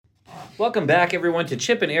Welcome back, everyone, to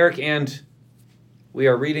Chip and Eric, and we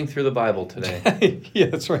are reading through the Bible today. Yeah,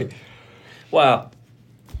 that's right. Wow.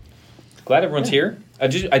 Glad everyone's here. I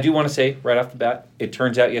do want to say right off the bat, it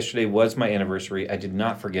turns out yesterday was my anniversary. I did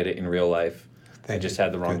not forget it in real life. I just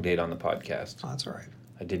had the wrong date on the podcast. Oh, that's all right.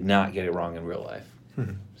 I did not get it wrong in real life.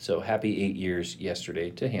 So happy 8 years yesterday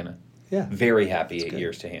to Hannah. Yeah. Very happy 8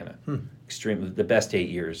 years to Hannah. Extremely, the best 8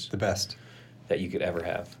 years The best. that you could ever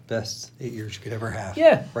have. Best 8 years you could ever have.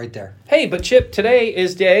 Yeah. Right there. Hey, but Chip, today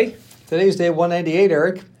is day, Today's day 198,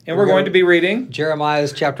 Eric. and we're going to be reading. Jeremiah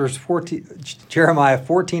 14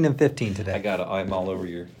 and 15 today. I'm all over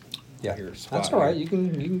your spot. That's all right. here. You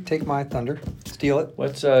can take my thunder. Steal it.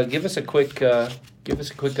 Let's give us a quick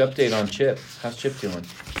update on Chip. How's Chip doing?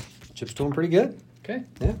 Chip's doing pretty good. Okay.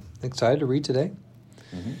 Yeah. Excited to read today.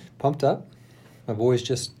 Pumped up. My boys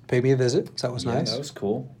just paid me a visit, so that was nice. That was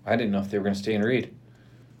cool. I didn't know if they were going to stay and read.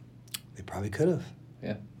 They probably could have.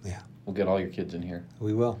 Yeah. Yeah. We'll get all your kids in here.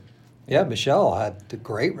 We will. Yeah, Michelle had a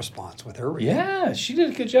great response with her reading. Yeah, she did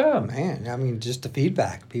a good job. Man, I mean, just the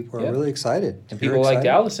feedback. People are Yep. really excited. And You're people liked excited.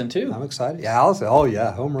 Allison, too. I'm excited. Yeah, Allison. Oh,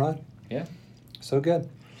 yeah. Home run. Yeah. So good.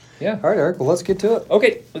 Yeah. All right, Eric. Well, let's get to it.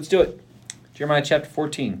 Okay, let's do it. Jeremiah chapter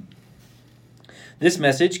 14. This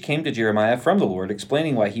message came to Jeremiah from the Lord,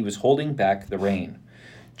 explaining why he was holding back the rain.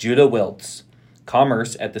 Judah wilts.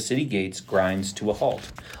 Commerce at the city gates grinds to a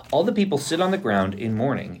halt. All the people sit on the ground in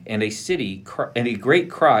mourning, and a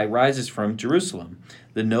great cry rises from Jerusalem.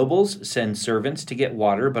 The nobles send servants to get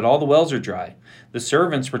water, but all the wells are dry. The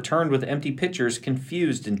servants returned with empty pitchers,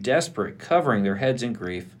 confused and desperate, covering their heads in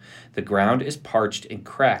grief. The ground is parched and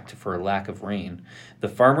cracked for a lack of rain. The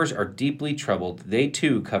farmers are deeply troubled. They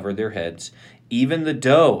too cover their heads. Even the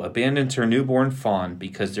doe abandons her newborn fawn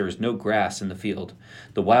because there is no grass in the field.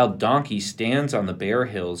 The wild donkey stands on the bare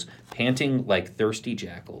hills, panting like thirsty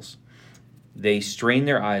jackals. They strain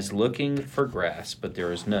their eyes looking for grass, but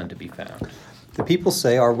there is none to be found. The people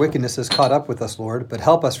say, our wickedness has caught up with us, Lord, but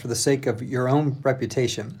help us for the sake of your own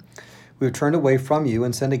reputation. We have turned away from you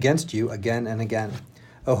and sinned against you again and again.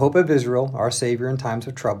 O hope of Israel, our Savior in times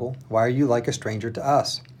of trouble, why are you like a stranger to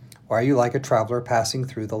us? Why are you like a traveler passing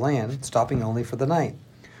through the land, stopping only for the night?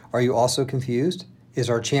 Are you also confused? Is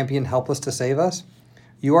our champion helpless to save us?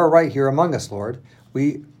 You are right here among us, Lord.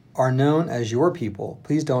 We are known as your people.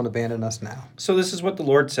 Please don't abandon us now. So this is what the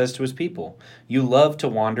Lord says to his people. You love to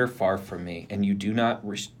wander far from me, and you do not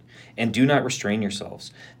restrain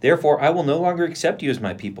yourselves. Therefore, I will no longer accept you as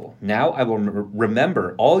my people. Now I will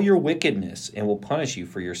remember all your wickedness and will punish you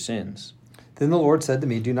for your sins. Then the Lord said to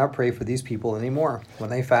me, do not pray for these people anymore.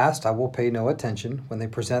 When they fast, I will pay no attention. When they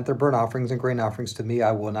present their burnt offerings and grain offerings to me,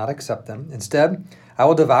 I will not accept them. Instead, I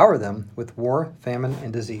will devour them with war, famine,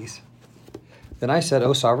 and disease. Then I said,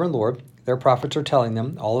 O sovereign Lord, their prophets are telling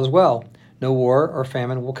them, all is well. No war or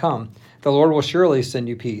famine will come. The Lord will surely send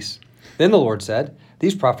you peace. Then the Lord said,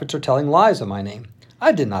 these prophets are telling lies in my name.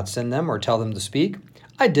 I did not send them or tell them to speak.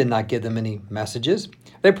 I did not give them any messages.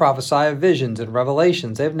 They prophesy of visions and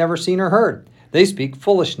revelations they have never seen or heard. They speak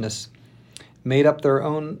foolishness, made up their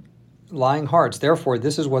own lying hearts. Therefore,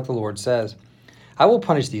 this is what the Lord says. I will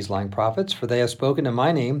punish these lying prophets, for they have spoken in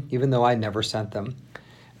my name, even though I never sent them.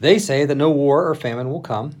 They say that no war or famine will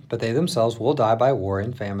come, but they themselves will die by war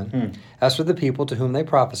and famine. As for the people to whom they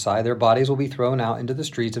prophesy, their bodies will be thrown out into the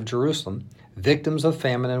streets of Jerusalem, victims of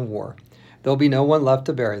famine and war. There will be no one left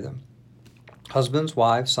to bury them. Husbands,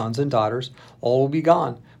 wives, sons, and daughters, all will be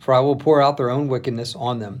gone, for I will pour out their own wickedness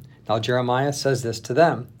on them. Now Jeremiah says this to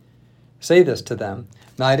them. Say this to them.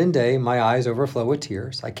 Night and day my eyes overflow with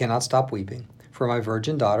tears. I cannot stop weeping. For my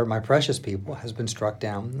virgin daughter, my precious people, has been struck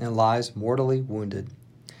down and lies mortally wounded.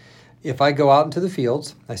 If I go out into the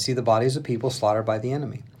fields, I see the bodies of people slaughtered by the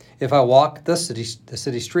enemy. If I walk the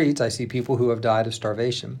city streets, I see people who have died of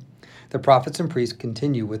starvation. The prophets and priests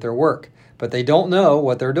continue with their work, but they don't know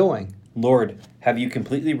what they're doing. Lord, have you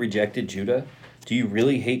completely rejected Judah? Do you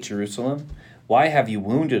really hate Jerusalem? Why have you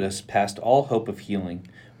wounded us past all hope of healing?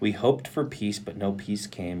 We hoped for peace, but no peace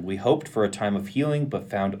came. We hoped for a time of healing, but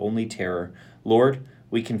found only terror. Lord,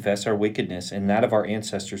 we confess our wickedness and that of our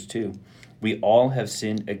ancestors too. We all have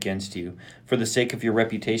sinned against you. For the sake of your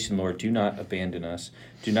reputation, Lord, do not abandon us.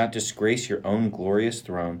 Do not disgrace your own glorious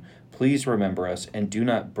throne. Please remember us and do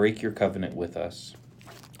not break your covenant with us.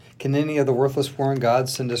 Can any of the worthless foreign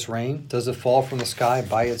gods send us rain? Does it fall from the sky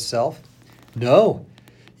by itself? No.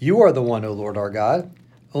 You are the one, O Lord our God.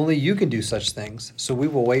 Only you can do such things, so we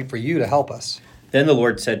will wait for you to help us. Then the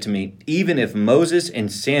Lord said to me, even if Moses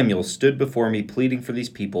and Samuel stood before me pleading for these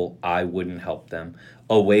people, I wouldn't help them.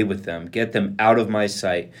 Away with them. Get them out of my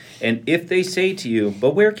sight. And if they say to you,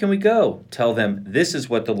 but where can we go? Tell them, this is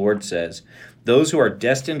what the Lord says. Those who are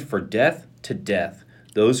destined for death, to death.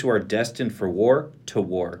 Those who are destined for war, to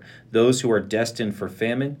war. Those who are destined for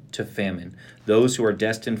famine, to famine. Those who are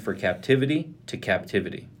destined for captivity, to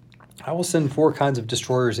captivity. I will send 4 kinds of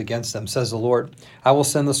destroyers against them, says the Lord. I will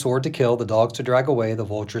send the sword to kill, the dogs to drag away, the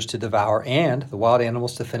vultures to devour, and the wild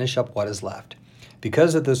animals to finish up what is left.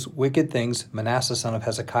 Because of those wicked things Manasseh son of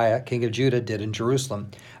Hezekiah, king of Judah, did in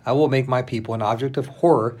Jerusalem, I will make my people an object of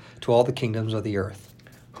horror to all the kingdoms of the earth.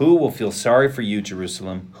 Who will feel sorry for you,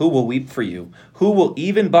 Jerusalem? Who will weep for you? Who will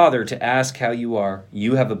even bother to ask how you are?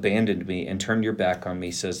 You have abandoned me and turned your back on me,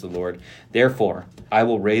 says the Lord. Therefore, I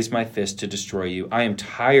will raise my fist to destroy you. I am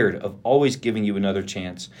tired of always giving you another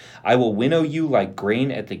chance. I will winnow you like grain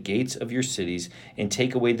at the gates of your cities and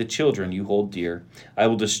take away the children you hold dear. I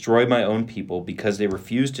will destroy my own people because they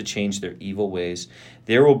refuse to change their evil ways.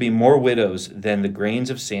 There will be more widows than the grains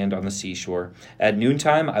of sand on the seashore. At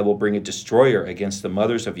noontime, I will bring a destroyer against the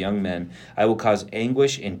mothers of young men. I will cause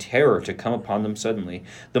anguish and terror to come upon them suddenly.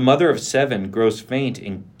 The mother of 7 grows faint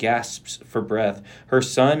and gasps for breath. Her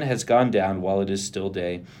son has gone down while it is still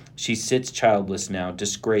day. She sits childless now,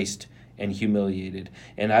 disgraced and humiliated.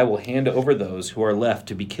 And I will hand over those who are left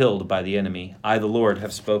to be killed by the enemy. I, the Lord,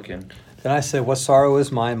 have spoken. Then I said, what sorrow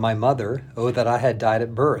is mine, my mother? Oh, that I had died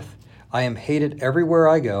at birth. I am hated everywhere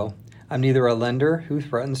I go. I'm neither a lender who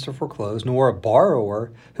threatens to foreclose, nor a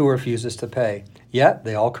borrower who refuses to pay. Yet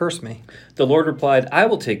they all curse me. The Lord replied, I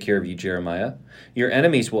will take care of you, Jeremiah. Your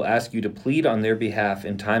enemies will ask you to plead on their behalf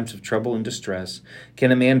in times of trouble and distress.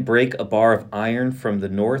 Can a man break a bar of iron from the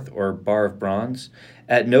north or a bar of bronze?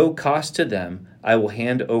 At no cost to them, I will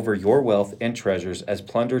hand over your wealth and treasures as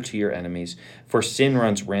plunder to your enemies, for sin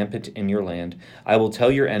runs rampant in your land. I will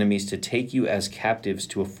tell your enemies to take you as captives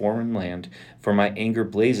to a foreign land, for my anger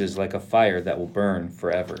blazes like a fire that will burn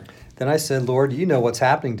forever. Then I said, Lord, you know what's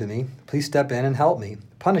happening to me. Please step in and help me.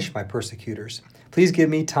 Punish my persecutors. Please give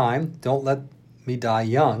me time. Don't let me die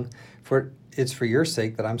young, for it's for your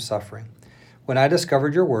sake that I'm suffering. When I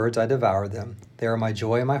discovered your words, I devoured them. They are my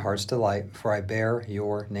joy and my heart's delight, for I bear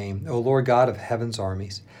your name, O Lord God of heaven's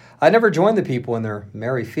armies. I never joined the people in their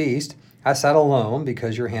merry feast. I sat alone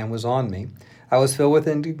because your hand was on me. I was filled with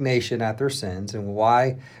indignation at their sins. And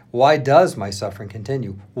why does my suffering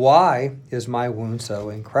continue? Why is my wound so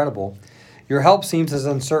incredible? Your help seems as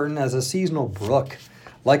uncertain as a seasonal brook,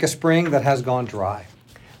 like a spring that has gone dry.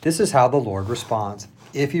 This is how the Lord responds.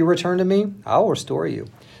 If you return to me, I will restore you,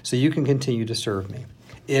 so you can continue to serve me.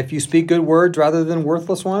 If you speak good words rather than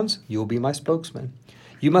worthless ones, you will be my spokesman.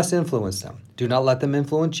 You must influence them. Do not let them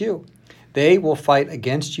influence you. They will fight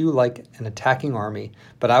against you like an attacking army,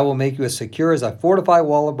 but I will make you as secure as a fortified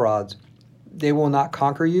wall of bronze. They will not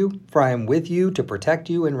conquer you, for I am with you to protect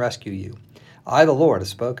you and rescue you. I, the Lord, have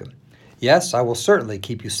spoken. Yes, I will certainly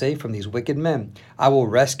keep you safe from these wicked men. I will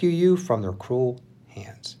rescue you from their cruel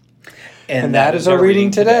hands. And that is our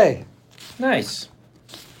reading today. Nice.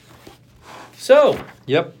 So,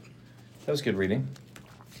 Yep. that was good reading.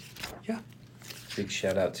 Yeah. Big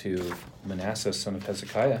shout out to Manasseh, son of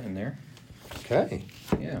Hezekiah, in there. Okay.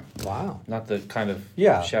 Yeah. Wow. Not the kind of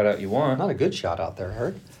Yeah. shout out you want. Not a good shout out there,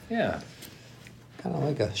 Hurt. Yeah. Kind of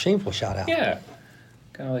like a shameful shout out. Yeah.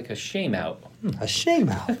 Kind of like a shame out. A shame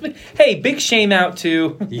out. Hey, big shame out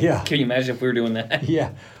to. Yeah. Can you imagine if we were doing that?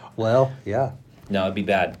 Yeah. Well, yeah. No, it'd be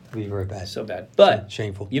bad. It'd be very bad. So bad. But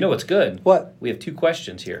Shameful. you know what's good? What? We have 2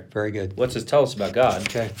 questions here. Very good. What's this tell us about God?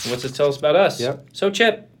 Okay. And what's this tell us about us? Yep. So,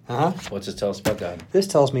 Chip, Uh-huh. what's this tell us about God? This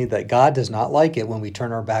tells me that God does not like it when we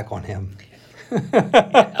turn our back on him.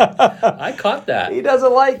 I caught that. He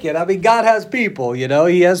doesn't like it. I mean, God has people, you know.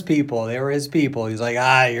 He has people. They were his people. He's like,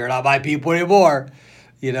 you're not my people anymore.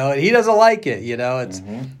 You know, and he doesn't like it, you know. It's,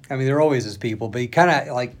 I mean, they're always his people, but he kind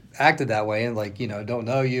of like acted that way and like, you know, don't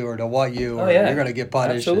know you or don't want you or you're going to get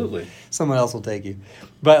punished. Absolutely. Someone else will take you.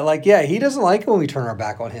 But like, yeah, he doesn't like it when we turn our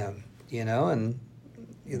back on him, you know, and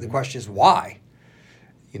the question is why?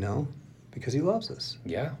 You know, because he loves us.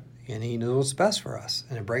 Yeah. And he knows what's best for us.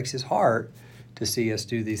 And it breaks his heart to see us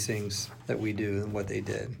do these things that we do and what they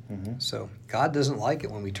did. So God doesn't like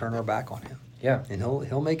it when we turn our back on him. Yeah. And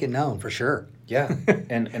he'll make it known for sure. Yeah.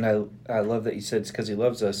 and I love that you said it's because he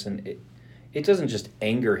loves us. And it doesn't just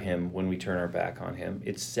anger him when we turn our back on him.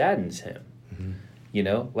 It saddens him. You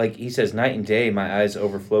know, like he says, night and day, my eyes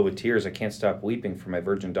overflow with tears. I can't stop weeping for my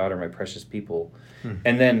virgin daughter, my precious people.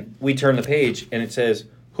 And then we turn the page and it says,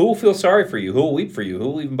 who will feel sorry for you? Who will weep for you? Who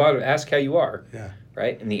will even bother to ask how you are? Yeah.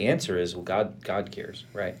 Right? And the answer is, well, God cares,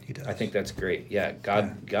 right? He does. I think that's great. Yeah,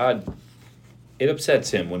 God, it upsets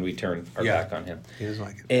him when we turn our back on him. He doesn't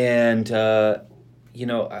like it. And, you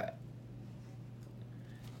know,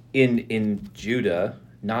 in Judah,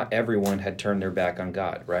 not everyone had turned their back on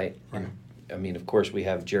God, right? Right. I mean, of course, we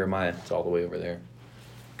have Jeremiah. It's all the way over there.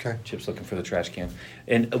 Okay. Chip's looking for the trash can.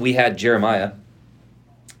 And we had Jeremiah,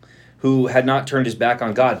 who had not turned his back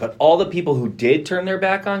on God. But all the people who did turn their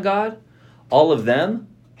back on God, all of them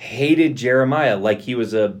hated Jeremiah like he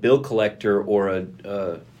was a bill collector or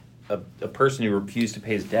a person who refused to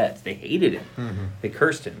pay his debts. They hated him. Mm-hmm. They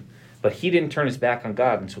cursed him. But he didn't turn his back on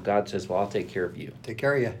God, and so God says, well, I'll take care of you. Take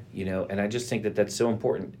care of you. You know, and I just think that that's so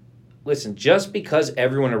important. Listen, just because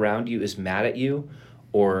everyone around you is mad at you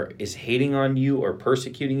or is hating on you or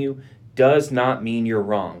persecuting you does not mean you're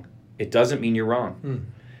wrong. It doesn't mean you're wrong.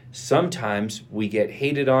 Sometimes we get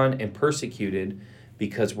hated on and persecuted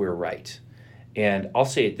because we're right. And I'll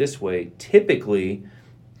say it this way. Typically,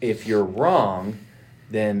 if you're wrong,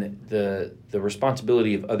 then the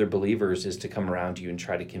responsibility of other believers is to come around you and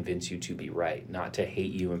try to convince you to be right, not to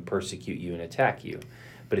hate you and persecute you and attack you.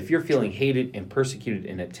 But if you're feeling hated and persecuted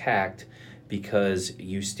and attacked because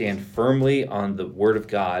you stand firmly on the Word of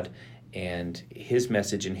God and His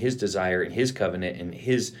message and His desire and His covenant and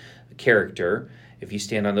His character, if you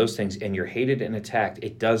stand on those things and you're hated and attacked,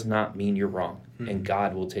 it does not mean you're wrong. And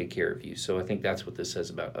God will take care of you. So I think that's what this says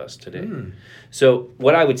about us today. So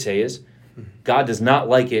what I would say is, God does not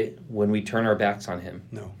like it when we turn our backs on Him.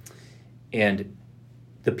 No. And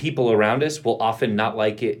the people around us will often not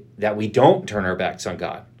like it that we don't turn our backs on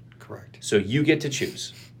God. Correct. So you get to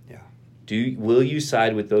choose. Yeah. Will you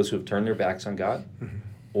side with those who have turned their backs on God?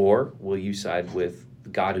 Or will you side with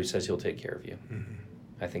God who says He'll take care of you?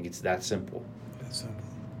 I think it's that simple. That's simple.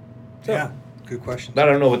 So, Yeah. Good question. I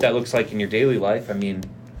don't know what that looks like in your daily life. I mean,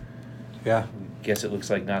 Yeah. I guess it looks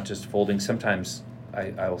like not just folding. Sometimes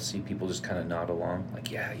I will see people just kind of nod along, like,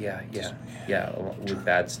 yeah, with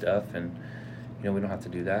bad stuff. And, we don't have to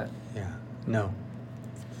do that. Yeah. No.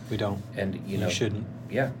 We don't. And, You shouldn't.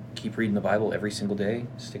 Yeah, keep reading the Bible every single day.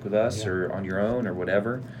 Stick with us or on your own or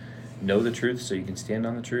whatever. Know the truth so you can stand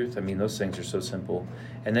on the truth. I mean, those things are so simple.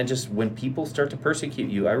 And then just when people start to persecute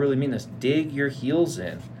you, I really mean this, dig your heels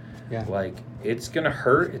in. Yeah. Like, it's going to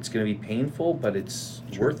hurt. It's going to be painful, but it's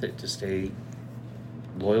worth it to stay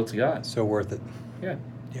loyal to God. So worth it. Yeah.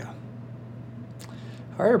 Yeah.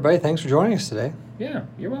 All right, everybody. Thanks for joining us today. Yeah,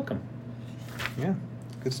 you're welcome. Yeah.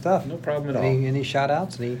 Good stuff. No problem at all. Any shout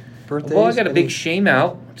outs? Any birthdays? Well, I got a big shame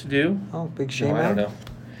out to do. Oh, big shame No,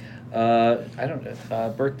 out? I don't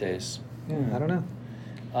know. Birthdays. Yeah, I don't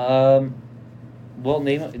know. Well,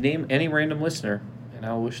 name any random listener, and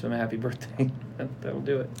I'll wish them a happy birthday. That'll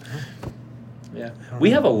do it. Yeah.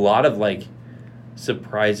 We have a lot of,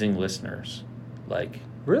 surprising listeners.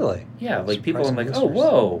 Really? Yeah, people I'm like, Surprising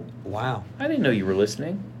oh, whoa. Wow. I didn't know you were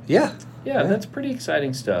listening. Yeah. Yeah, that's pretty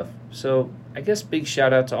exciting stuff. So I guess big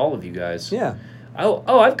shout out to all of you guys. Yeah.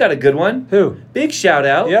 Oh, I've got a good one. Who? Big shout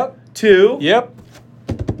out. Yep. To Yep.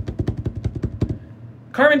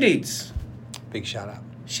 Carmen Dietz. Big shout out.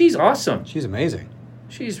 She's awesome. She's amazing.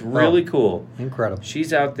 She's really cool. Incredible.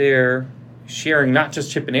 She's out there sharing not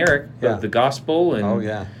just Chip and Eric, but the gospel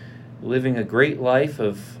and living a great life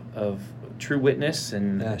of true witness.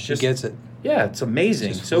 And Yeah, she gets it. Yeah, it's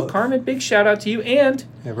amazing. Just So, love. Carmen, big shout out to you, and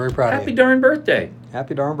Yeah, very proud of happy you. darn birthday.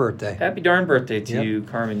 Happy darn birthday. Happy darn birthday to Yep. you,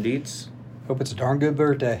 Carmen Dietz. Hope it's a darn good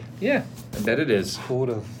birthday. Yeah, I bet it is. Full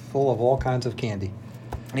of all kinds of candy.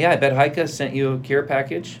 Yeah, I bet Heike sent you a care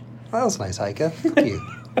package. Oh, that was nice, Heike. Thank you.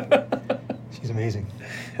 She's amazing.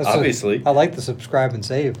 Obviously. I like the subscribe and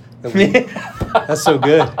save. That's so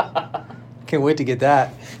good. Can't wait to get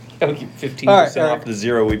that. I'll keep 15% All right. off the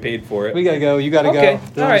zero we paid for it. We gotta go. You gotta Okay,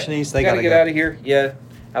 go. all right. Shanice, they gotta gotta get go. out of here. Yeah,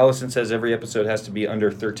 Allison says every episode has to be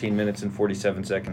under 13 minutes and 47 seconds.